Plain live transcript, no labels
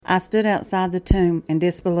I stood outside the tomb in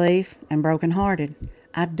disbelief and broken-hearted.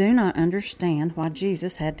 I do not understand why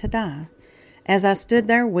Jesus had to die. As I stood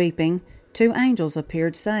there weeping, two angels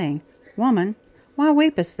appeared, saying, "Woman, why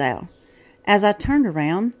weepest thou?" As I turned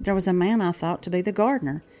around, there was a man I thought to be the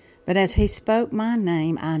gardener, but as he spoke my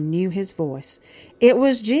name, I knew his voice. It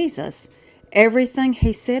was Jesus. Everything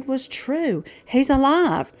he said was true. He's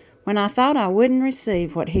alive. When I thought I wouldn't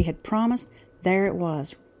receive what he had promised, there it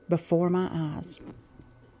was, before my eyes.